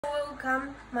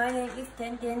welcome. My name is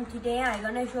Tenten. Today I'm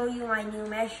gonna show you my new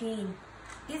machine.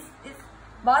 This is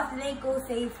both Lego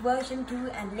Safe version 2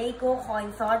 and Lego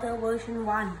Coin Sorter version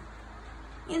 1.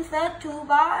 Insert 2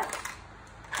 baht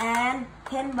and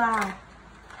 10 baht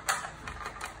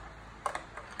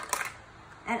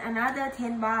and another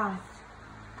 10 baht.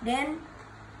 Then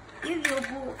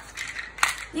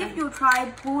if you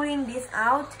try pulling this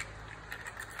out,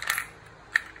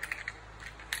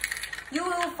 you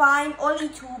will find only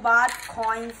 2 baht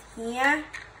coins here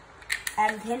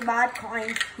and 10 baht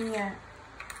coins here.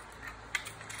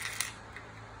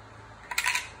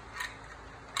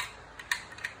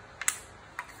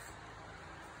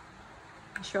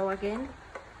 Show again.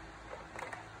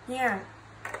 Here.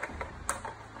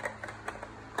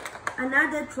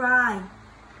 Another try.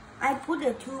 I put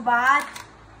the 2 baht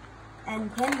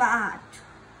and 10 baht.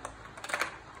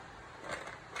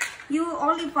 You will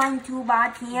only find 2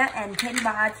 baht here and 10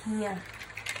 baht here.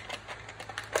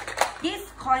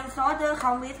 This coin sorter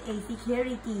comes with a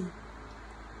security.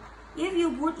 If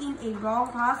you put in a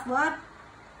wrong password,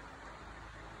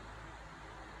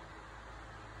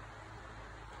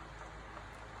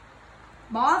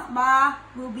 both bar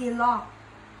will be locked.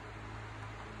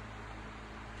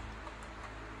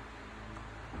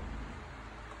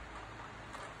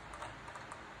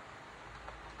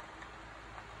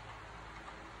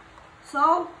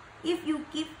 So, if you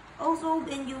give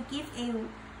when you give a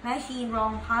machine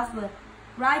wrong password,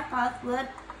 right password,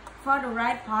 for the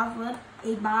right password,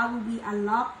 a bar will be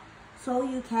unlocked, so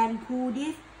you can pull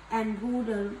this and pull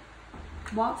the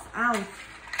box out.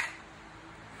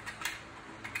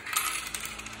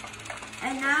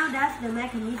 And now that's the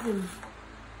mechanism.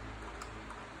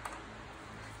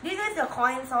 This is the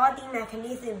coin sorting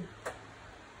mechanism.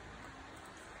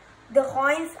 The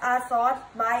coins are sorted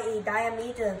by a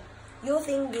diameter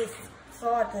using this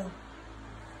sorter,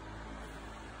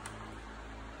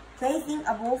 placing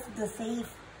above the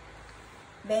safe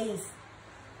base.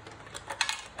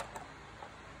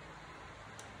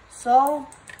 So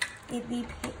it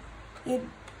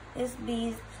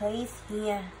is placed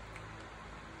here.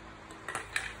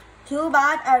 2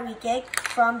 baht are rejected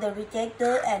from the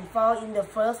rejector and fall in the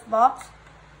first box.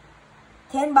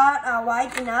 10 baht are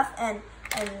wide enough and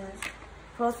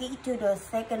proceed to the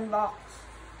second box.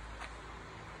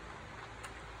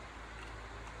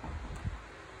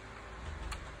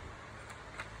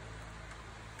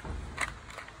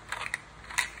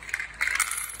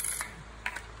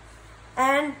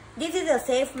 And this is a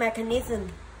safe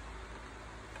mechanism.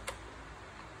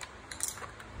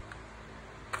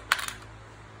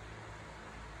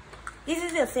 This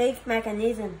is a safe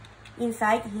mechanism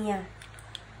inside here.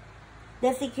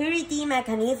 The security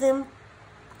mechanism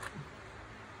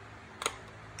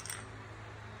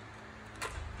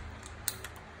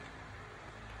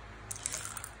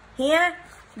here,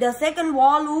 the second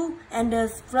wall loop and the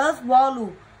first wall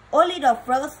loop. Only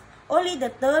the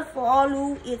third wall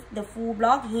loop is the full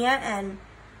block here,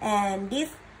 and this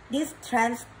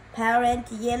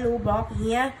transparent yellow block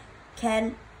here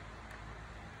can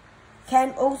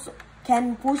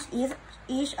push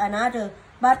each another,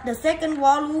 but the second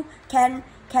wall loop can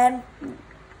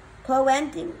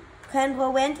prevent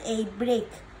a brick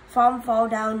from fall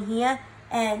down here,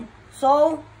 and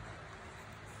so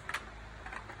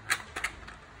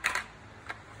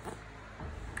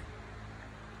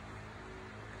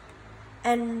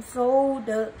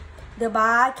the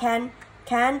bar can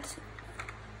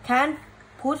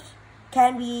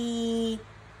be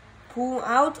pulled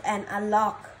out and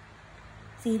unlocked.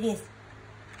 See this.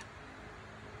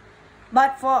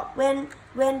 But for when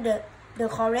the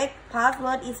correct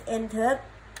password is entered,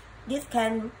 this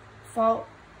can fall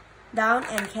down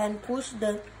and can push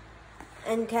the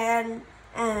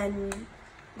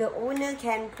owner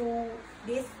can pull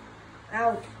this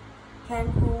out,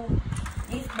 can pull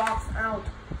this box out.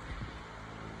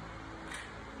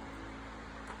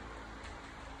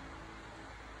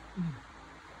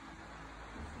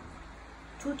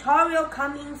 Tutorial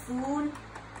coming soon.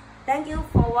 Thank you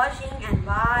for watching and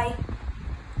bye.